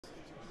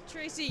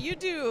Tracy, you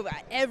do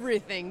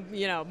everything,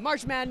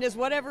 March Madness,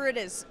 whatever it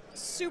is,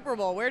 Super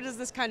Bowl. Where does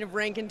this kind of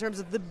rank in terms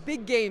of the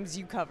big games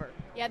you cover?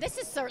 Yeah, this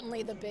is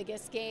certainly the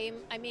biggest game.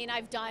 I mean,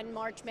 I've done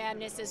March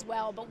Madness as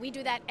well, but we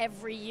do that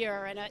every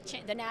year in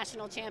the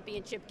national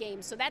championship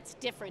game, so that's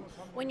different.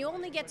 When you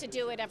only get to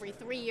do it every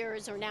 3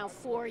 years or now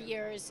 4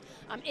 years,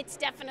 it's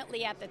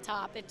definitely at the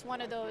top. It's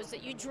one of those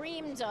that you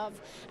dreamed of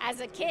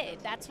as a kid.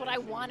 That's what I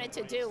wanted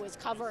to do, is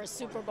cover a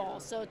Super Bowl.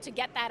 So to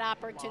get that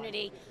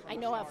opportunity, I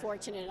know how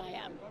fortunate I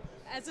am.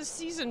 As a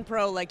seasoned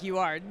pro like you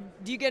are,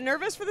 do you get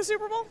nervous for the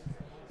Super Bowl?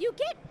 You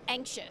get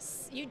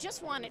anxious. You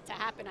just want it to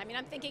happen. I mean,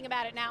 I'm thinking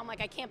about it now. I'm like,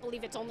 I can't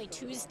believe it's only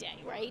Tuesday,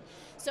 right?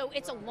 So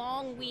it's a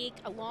long week,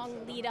 a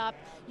long lead up.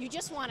 You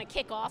just want to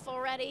kick off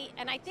already.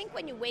 And I think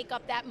when you wake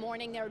up that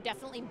morning, there are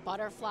definitely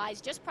butterflies,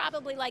 just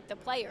probably like the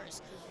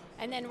players.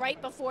 And then right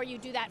before you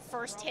do that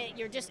first hit,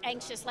 you're just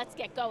anxious, let's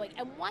get going.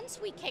 And once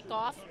we kick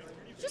off,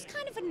 it's just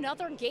kind of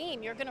another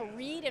game. You're going to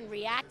read and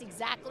react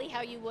exactly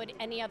how you would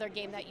any other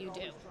game that you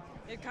do.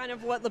 It's kind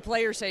of what the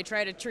players say,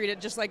 try to treat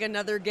it just like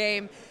another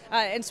game.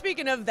 And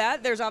speaking of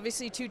that, there's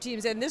obviously two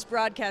teams, and this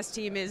broadcast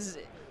team is,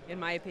 in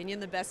my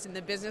opinion, the best in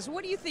the business.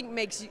 What do you think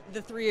makes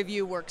the three of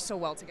you work so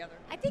well together?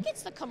 I think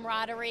it's the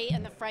camaraderie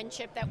and the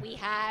friendship that we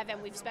have,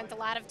 and we've spent a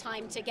lot of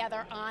time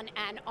together on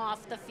and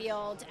off the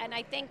field, and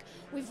I think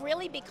we've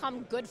really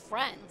become good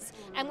friends,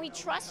 and we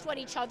trust what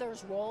each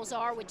other's roles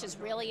are, which is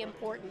really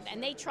important,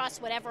 and they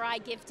trust whatever I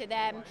give to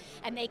them,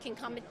 and they can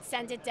come and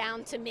send it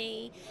down to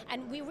me,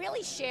 and we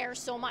really share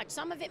so much.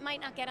 Some of it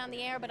might not get on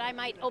the air, but I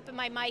might open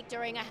my mic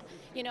during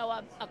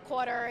a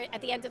quarter,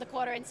 at the end of the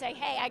quarter, and say,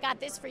 hey, I got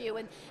this for you,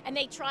 and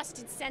they trust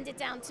and send it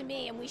down to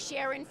me, and we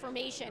share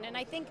information, and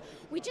I think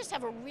we just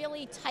have a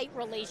really tight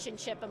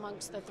relationship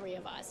amongst the three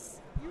of us.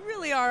 You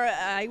really are,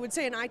 I would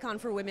say, an icon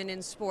for women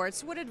in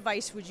sports. What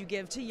advice would you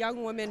give to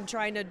young women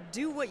trying to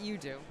do what you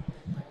do?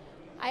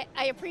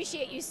 I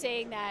appreciate you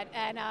saying that,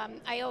 and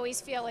I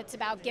always feel it's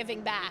about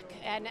giving back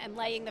and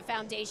laying the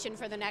foundation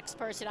for the next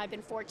person. I've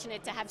been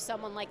fortunate to have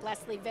someone like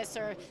Leslie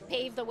Visser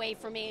pave the way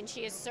for me, and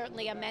she is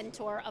certainly a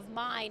mentor of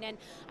mine. And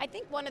I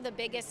think one of the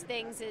biggest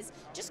things is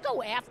just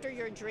go after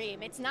your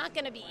dream. It's not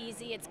going to be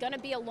easy. It's going to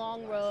be a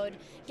long road.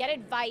 Get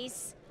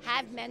advice.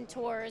 Have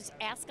mentors,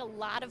 ask a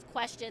lot of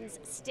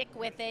questions, stick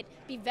with it,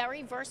 be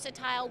very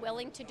versatile,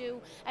 willing to do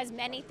as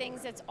many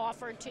things that's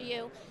offered to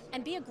you,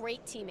 and be a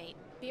great teammate.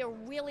 Be a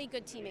really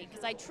good teammate,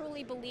 because I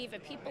truly believe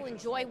if people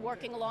enjoy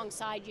working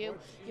alongside you,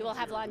 you will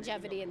have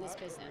longevity in this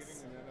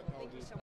business. Thank you so much.